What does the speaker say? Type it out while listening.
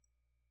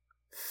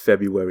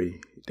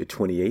February the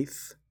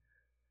 28th,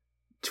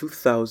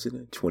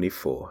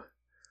 2024,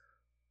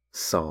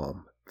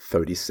 Psalm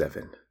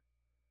 37.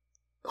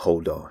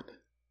 Hold on.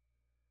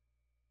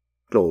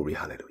 Glory,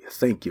 hallelujah.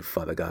 Thank you,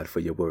 Father God,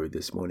 for your word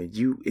this morning.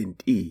 You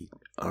indeed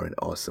are an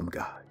awesome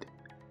God.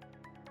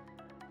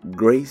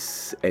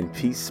 Grace and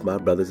peace, my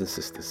brothers and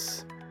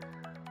sisters.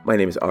 My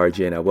name is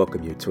RJ, and I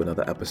welcome you to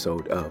another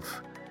episode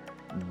of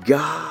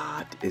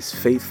God is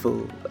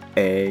Faithful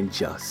and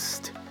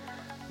Just,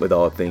 with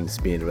all things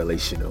being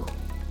relational.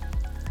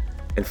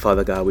 And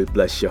Father God, we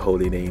bless your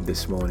holy name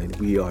this morning.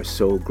 We are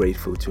so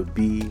grateful to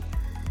be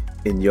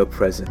in your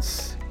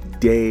presence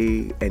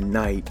day and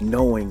night,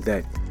 knowing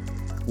that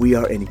we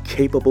are in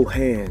capable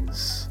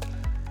hands.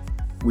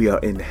 We are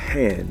in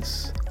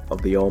hands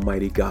of the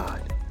Almighty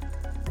God,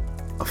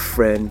 a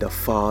friend, a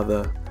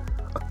father,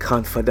 a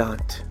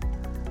confidant.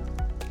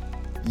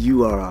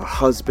 You are our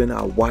husband,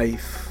 our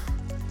wife.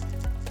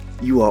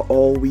 You are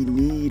all we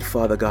need,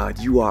 Father God.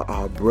 You are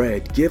our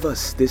bread. Give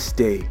us this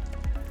day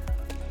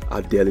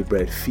our daily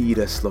bread. Feed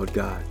us, Lord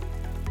God,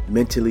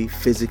 mentally,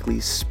 physically,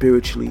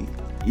 spiritually,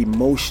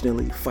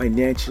 emotionally,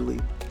 financially.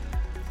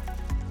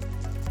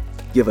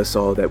 Give us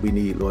all that we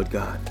need, Lord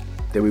God,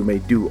 that we may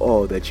do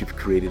all that you've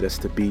created us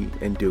to be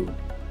and do,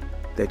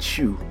 that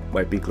you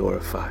might be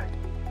glorified.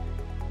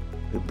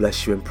 We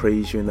bless you and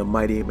praise you in the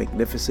mighty and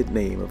magnificent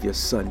name of your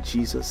Son,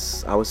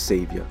 Jesus, our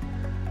Savior,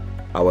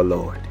 our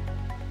Lord.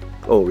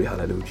 Glory,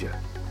 hallelujah.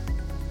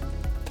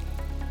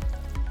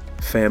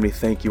 Family,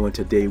 thank you. And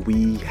today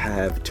we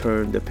have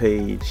turned the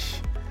page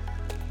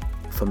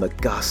from the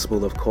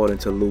Gospel according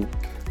to Luke.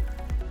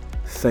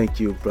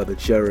 Thank you, Brother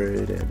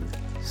Jared and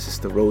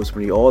Sister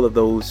Rosemary, all of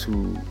those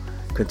who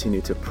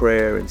continue to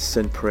pray and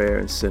send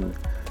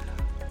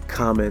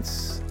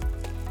comments.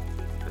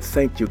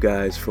 Thank you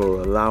guys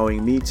for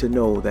allowing me to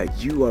know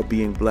that you are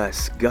being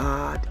blessed.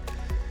 God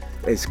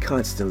is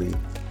constantly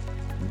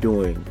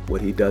doing what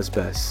he does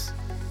best.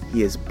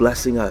 He is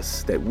blessing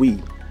us that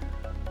we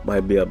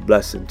might be a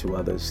blessing to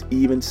others,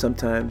 even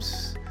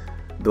sometimes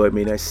though it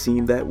may not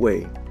seem that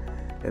way.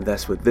 And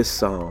that's what this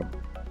psalm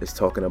is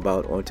talking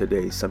about on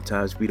today.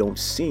 Sometimes we don't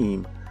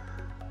seem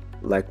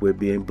like we're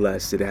being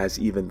blessed. It has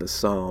even the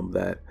psalm,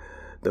 that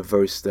the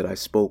verse that I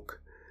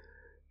spoke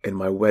in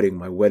my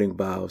wedding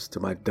vows to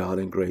my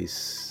darling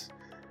Grace,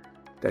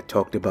 that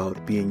talked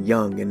about being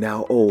young and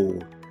now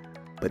old,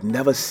 but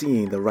never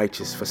seeing the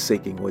righteous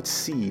forsaking or its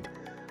seed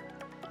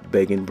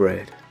begging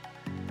bread.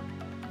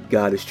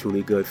 God is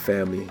truly good,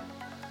 family.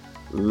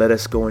 Let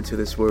us go into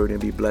this word and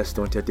be blessed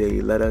on today.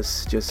 Let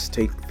us just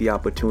take the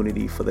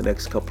opportunity for the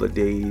next couple of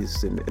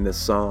days in the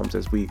Psalms,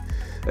 as we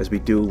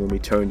do when we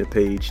turn the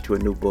page to a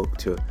new book,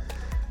 to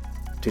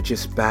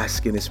just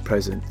bask in his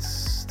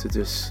presence, to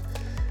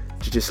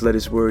just let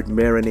his word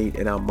marinate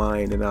in our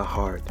mind and our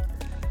heart,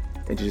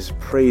 and to just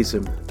praise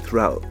him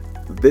throughout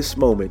this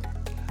moment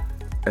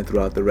and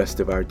throughout the rest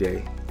of our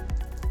day.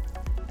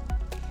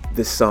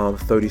 This Psalm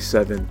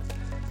 37,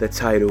 the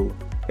title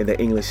in the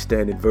English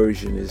Standard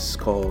Version is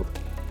called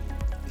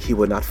 "He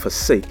Will Not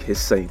Forsake His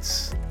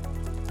Saints."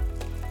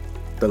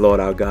 The Lord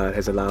our God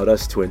has allowed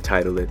us to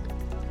entitle it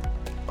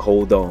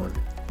 "Hold On."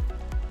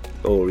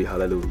 Glory,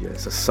 hallelujah.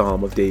 It's a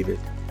Psalm of David.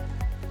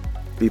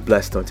 Be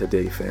blessed on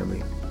today,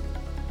 family.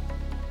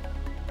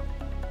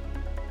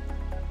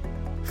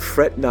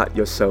 Fret not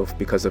yourself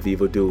because of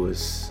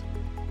evildoers.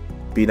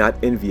 Be not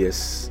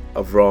envious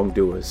of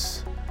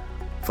wrongdoers,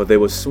 for they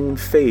will soon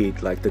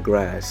fade like the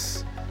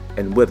grass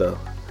and wither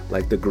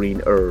like the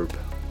green herb.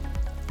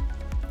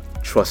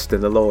 Trust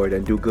in the Lord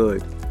and do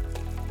good.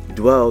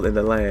 Dwell in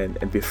the land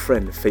and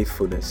befriend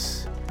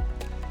faithfulness.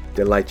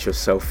 Delight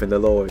yourself in the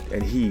Lord,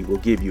 and he will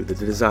give you the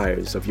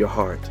desires of your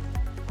heart.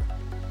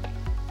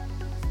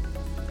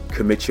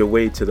 Commit your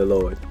way to the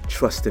Lord.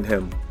 Trust in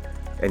him,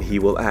 and he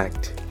will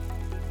act.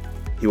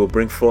 He will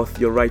bring forth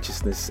your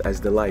righteousness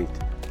as the light,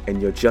 and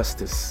your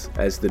justice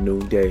as the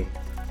noonday.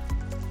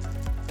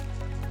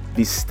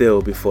 Be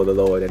still before the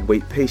Lord and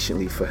wait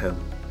patiently for him.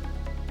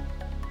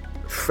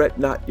 Fret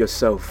not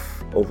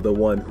yourself over the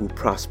one who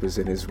prospers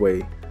in his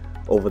way,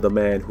 over the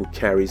man who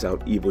carries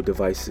out evil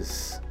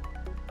devices.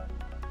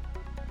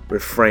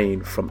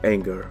 Refrain from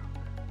anger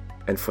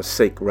and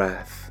forsake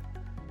wrath.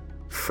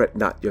 Fret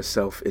not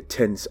yourself, it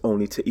tends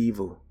only to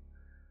evil.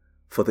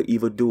 For the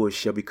evildoers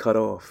shall be cut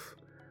off,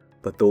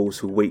 but those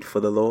who wait for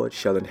the Lord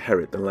shall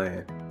inherit the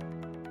land.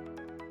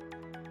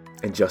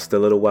 In just a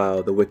little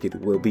while the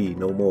wicked will be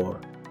no more.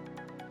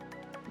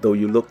 Though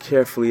you look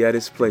carefully at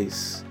his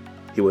place,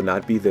 he will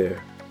not be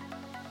there.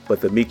 But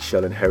the meek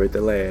shall inherit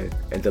the land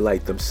and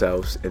delight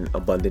themselves in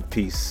abundant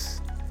peace.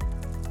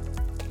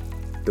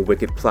 The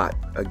wicked plot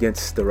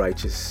against the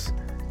righteous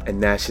and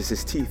gnashes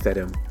his teeth at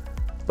him,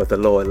 but the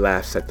Lord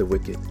laughs at the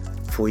wicked,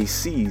 for he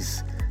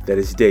sees that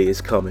his day is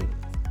coming.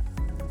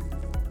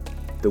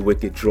 The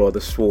wicked draw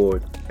the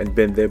sword and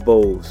bend their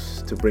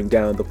bows to bring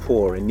down the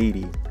poor and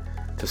needy,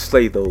 to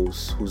slay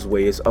those whose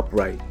way is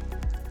upright.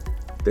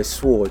 Their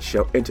sword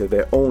shall enter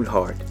their own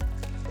heart,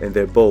 and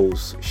their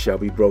bows shall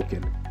be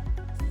broken.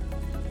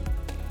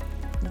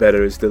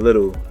 Better is the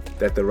little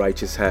that the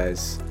righteous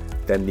has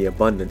than the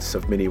abundance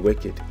of many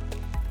wicked.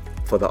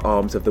 For the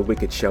arms of the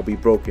wicked shall be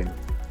broken,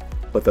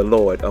 but the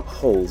Lord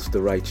upholds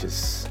the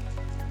righteous.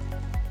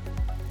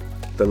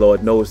 The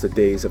Lord knows the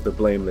days of the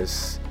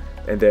blameless,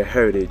 and their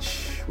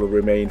heritage will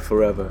remain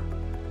forever.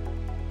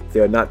 They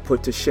are not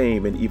put to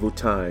shame in evil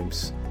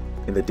times.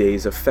 In the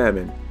days of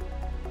famine,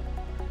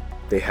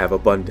 they have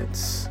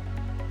abundance.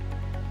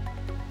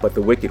 But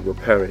the wicked will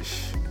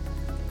perish.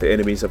 The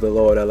enemies of the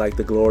Lord are like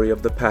the glory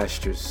of the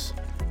pastures.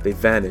 They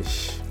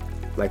vanish.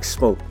 Like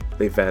smoke,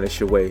 they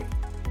vanish away.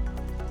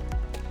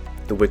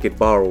 The wicked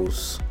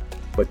borrows,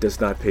 but does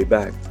not pay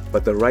back.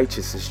 But the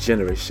righteous is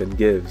generous and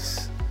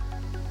gives.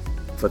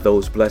 For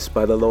those blessed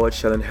by the Lord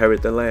shall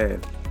inherit the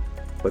land,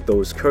 but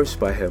those cursed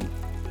by him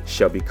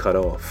shall be cut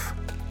off.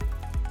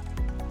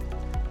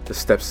 The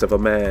steps of a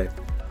man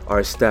are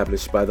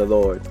established by the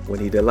Lord when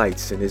he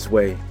delights in his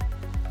way.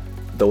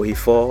 Though he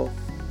fall,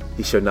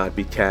 he shall not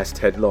be cast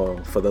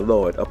headlong, for the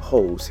Lord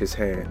upholds his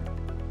hand.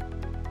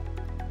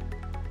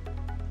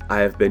 I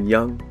have been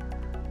young,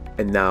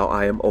 and now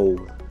I am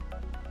old.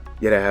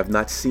 Yet I have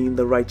not seen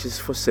the righteous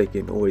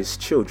forsaken, or his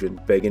children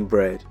begging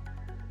bread.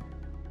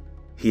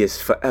 He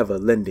is forever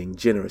lending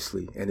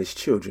generously, and his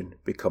children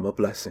become a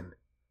blessing.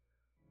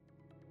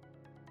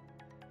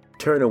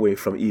 Turn away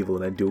from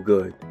evil and do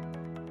good,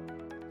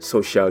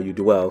 so shall you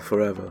dwell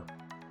forever.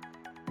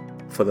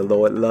 For the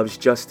Lord loves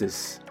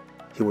justice.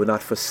 He will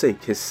not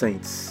forsake his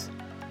saints.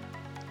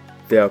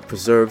 They are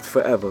preserved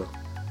forever,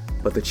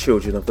 but the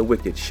children of the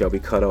wicked shall be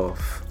cut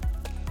off.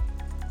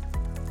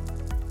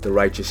 The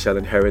righteous shall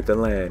inherit the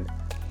land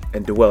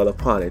and dwell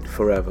upon it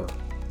forever.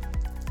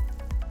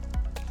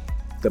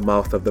 The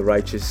mouth of the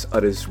righteous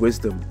utters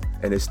wisdom,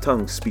 and his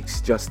tongue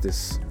speaks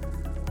justice.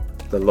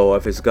 The law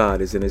of his God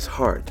is in his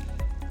heart.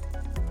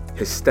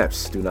 His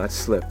steps do not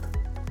slip.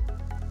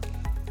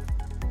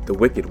 The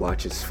wicked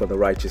watches for the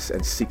righteous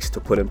and seeks to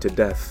put him to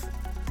death.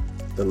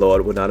 The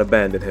Lord will not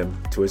abandon him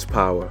to his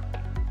power,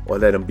 or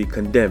let him be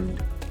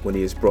condemned when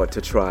he is brought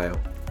to trial.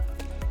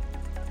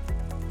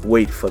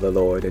 Wait for the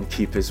Lord and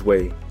keep his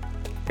way,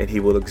 and he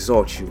will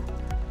exalt you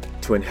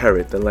to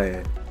inherit the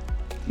land.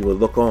 You will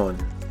look on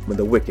when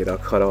the wicked are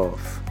cut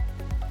off.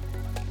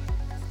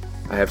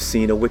 I have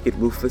seen a wicked,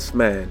 ruthless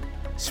man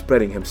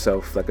spreading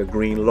himself like a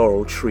green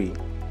laurel tree.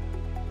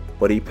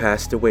 But he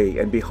passed away,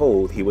 and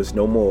behold, he was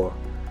no more.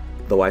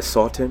 Though I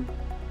sought him,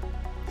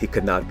 he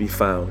could not be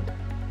found.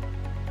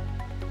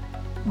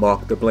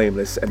 Mark the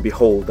blameless and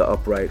behold the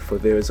upright, for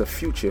there is a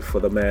future for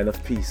the man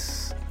of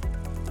peace.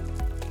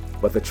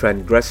 But the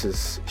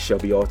transgressors shall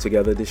be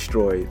altogether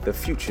destroyed. The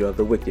future of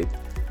the wicked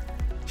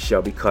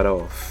shall be cut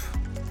off.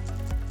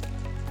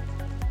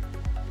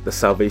 The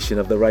salvation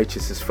of the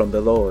righteous is from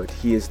the Lord.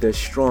 He is their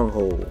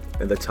stronghold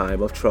in the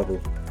time of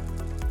trouble.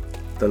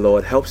 The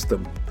Lord helps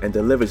them and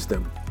delivers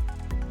them.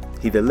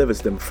 He delivers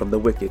them from the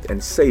wicked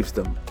and saves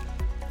them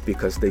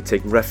because they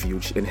take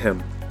refuge in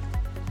him.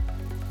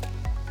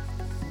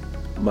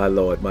 My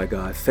Lord, my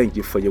God, thank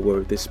you for your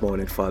word this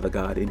morning, Father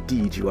God.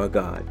 Indeed, you are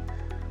God.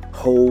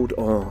 Hold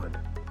on.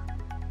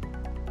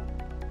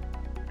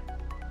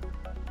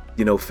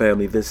 You know,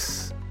 family,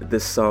 this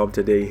psalm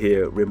today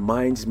here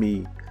reminds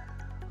me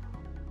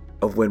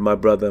of when my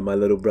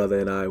little brother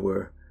and I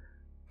were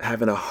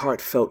having a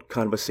heartfelt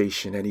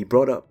conversation, and he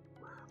brought up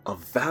a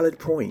valid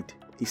point.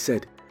 He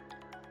said,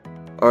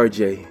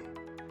 RJ,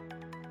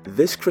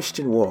 this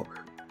Christian walk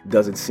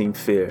doesn't seem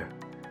fair.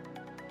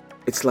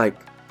 It's like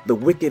the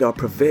wicked are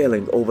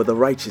prevailing over the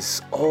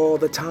righteous all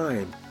the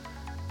time.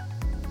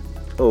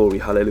 Glory,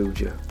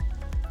 hallelujah.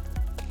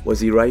 Was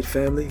he right,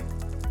 family?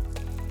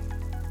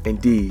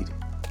 Indeed,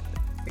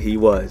 he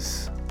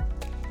was.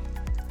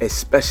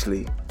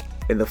 Especially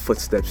in the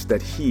footsteps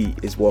that he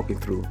is walking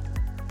through.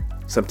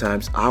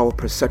 Sometimes our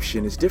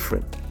perception is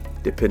different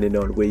depending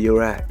on where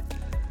you're at.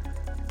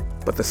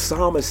 But the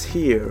psalmist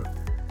here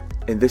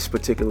in this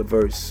particular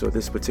verse or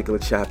this particular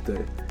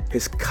chapter,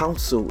 his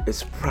counsel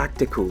is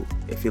practical.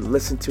 If you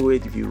listen to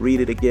it, if you read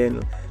it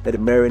again, let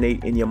it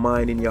marinate in your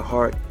mind, in your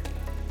heart.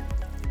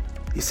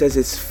 He says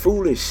it's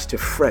foolish to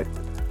fret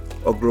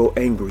or grow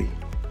angry.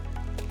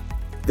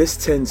 This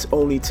tends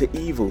only to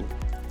evil.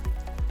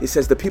 He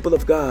says the people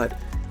of God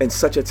in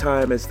such a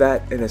time as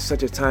that, and at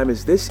such a time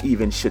as this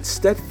even, should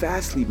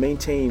steadfastly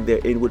maintain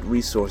their inward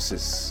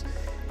resources,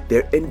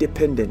 their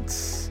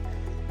independence,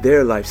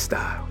 their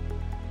lifestyle.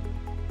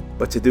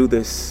 But to do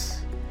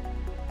this,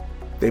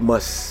 they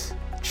must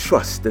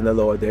trust in the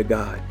Lord their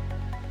God,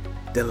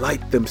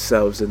 delight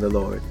themselves in the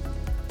Lord,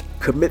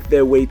 commit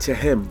their way to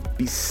him,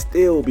 be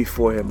still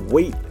before him,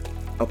 wait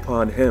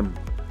upon him.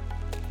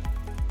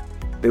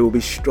 They will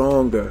be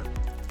stronger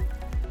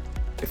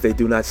if they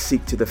do not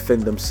seek to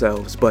defend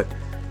themselves, but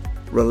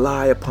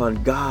rely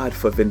upon God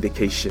for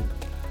vindication,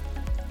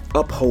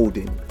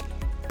 upholding,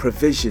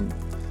 provision,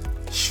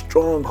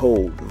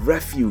 stronghold,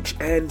 refuge,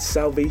 and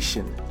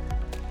salvation.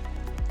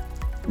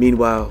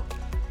 Meanwhile,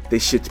 they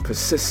should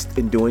persist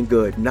in doing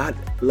good, not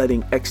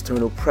letting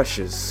external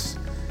pressures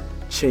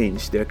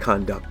change their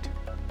conduct.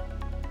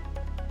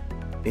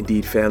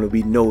 Indeed, family,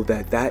 we know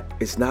that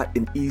is not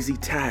an easy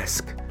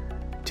task.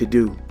 to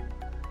do.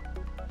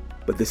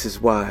 But this is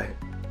why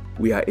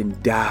we are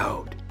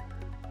endowed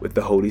with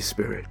the Holy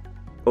Spirit.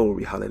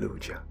 Glory,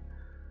 hallelujah.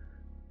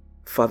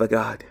 Father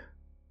God,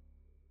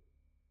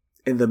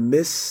 in the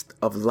midst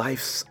of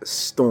life's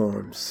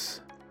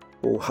storms,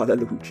 oh,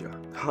 hallelujah,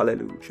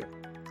 hallelujah.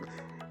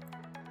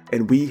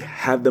 And we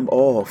have them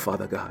all,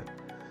 Father God.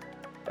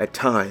 At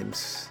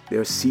times, there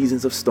are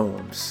seasons of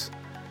storms.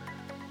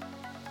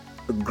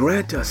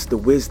 Grant us the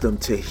wisdom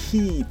to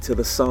heed to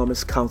the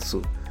psalmist's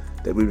counsel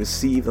that we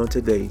received on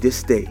today,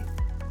 this day,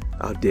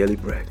 our daily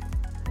bread.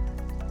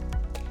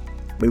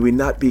 May we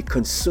not be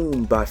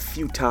consumed by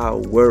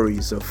futile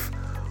worries of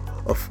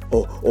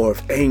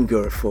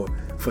anger,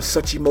 for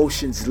such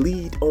emotions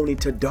lead only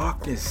to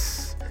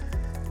darkness.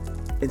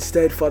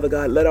 Instead, Father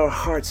God, let our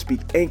hearts be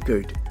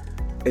anchored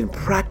in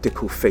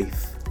practical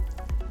faith.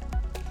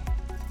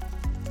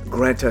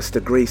 Grant us the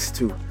grace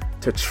to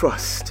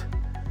trust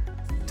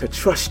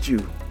you.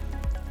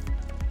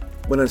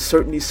 When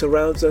uncertainty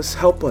surrounds us,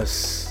 help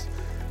us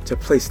to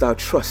place our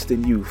trust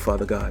in you,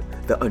 Father God,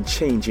 the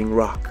unchanging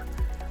rock.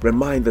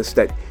 Remind us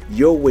that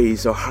your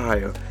ways are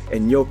higher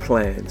and your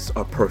plans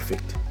are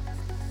perfect.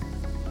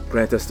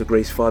 Grant us the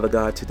grace, Father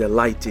God, to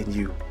delight in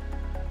you.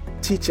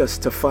 Teach us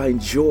to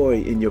find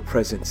joy in your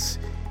presence,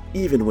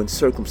 even when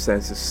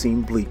circumstances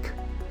seem bleak.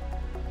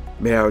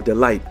 May our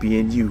delight be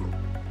in you,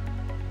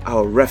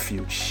 our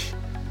refuge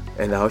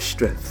and our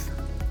strength.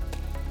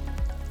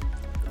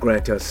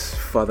 Grant us,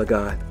 Father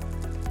God,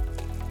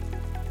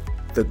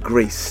 the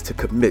grace to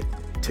commit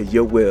to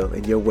your will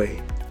and your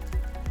way.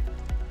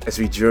 As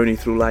we journey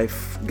through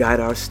life,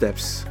 guide our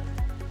steps.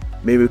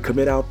 May we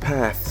commit our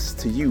paths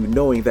to you,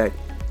 knowing that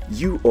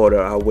you order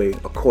our way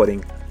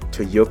according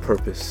to your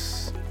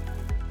purpose.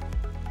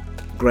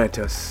 Grant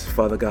us,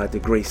 Father God, the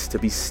grace to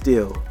be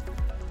still.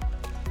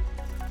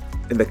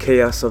 In the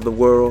chaos of the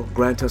world,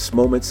 grant us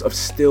moments of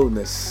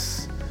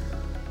stillness.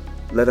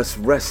 Let us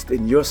rest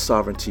in your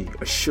sovereignty,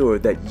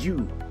 assured that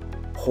you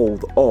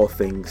hold all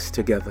things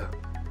together.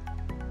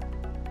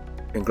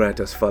 And grant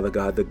us, Father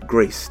God, the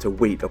grace to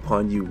wait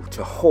upon you,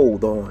 to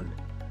hold on.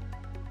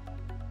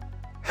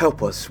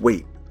 Help us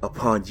wait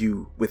upon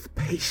you with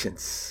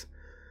patience.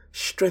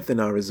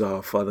 Strengthen our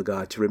resolve, Father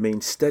God, to remain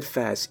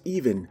steadfast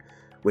even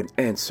when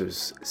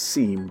answers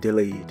seem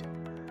delayed.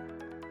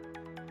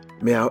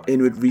 May our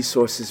inward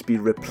resources be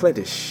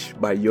replenished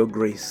by your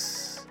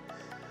grace.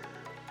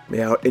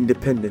 May our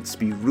independence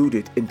be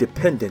rooted in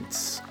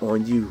dependence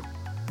on you.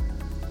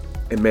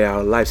 And may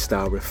our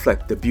lifestyle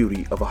reflect the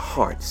beauty of a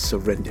heart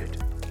surrendered.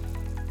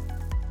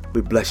 We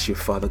bless you,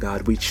 Father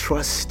God. We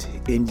trust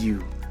in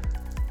you,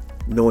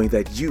 knowing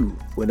that you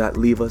will not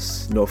leave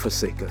us nor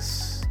forsake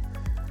us.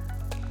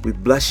 We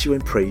bless you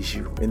and praise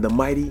you in the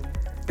mighty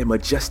and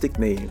majestic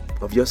name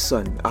of your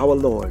Son, our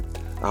Lord,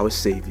 our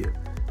Savior,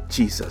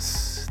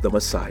 Jesus, the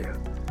Messiah.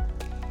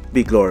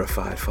 Be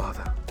glorified,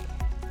 Father.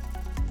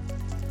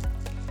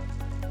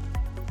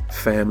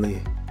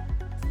 Family,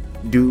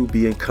 do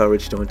be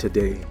encouraged on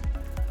today.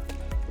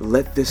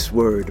 Let this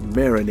word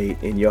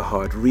marinate in your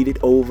heart. Read it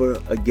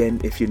over again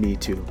if you need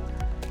to.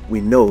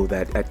 We know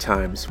that at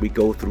times we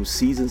go through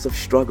seasons of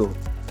struggle,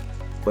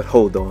 but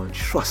hold on,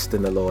 trust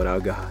in the Lord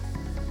our God.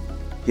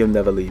 He'll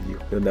never leave you.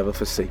 He'll never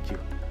forsake you.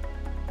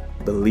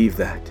 Believe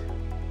that.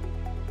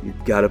 You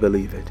gotta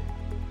believe it.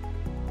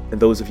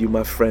 And those of you,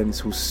 my friends,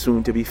 who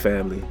soon to be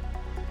family,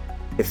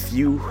 if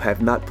you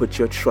have not put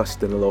your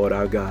trust in the Lord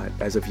our God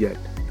as of yet,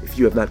 if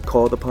you have not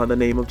called upon the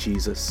name of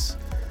Jesus,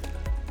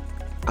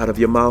 out of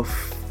your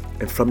mouth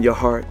and from your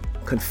heart,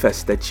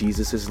 confess that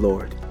Jesus is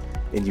Lord,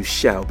 and you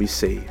shall be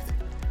saved.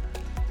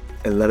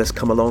 And let us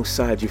come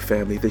alongside you,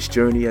 family. This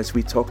journey, as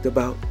we talked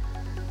about,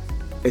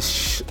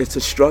 it's a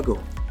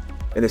struggle,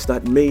 and it's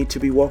not made to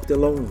be walked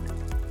alone.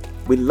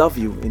 We love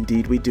you,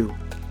 indeed we do.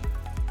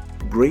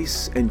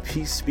 Grace and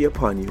peace be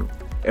upon you,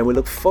 and we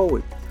look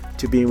forward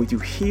to being with you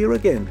here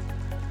again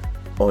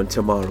on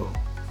tomorrow.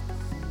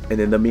 And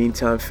in the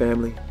meantime,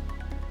 family,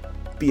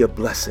 be a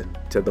blessing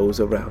to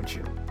those around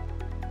you.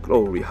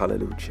 Glory,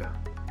 hallelujah.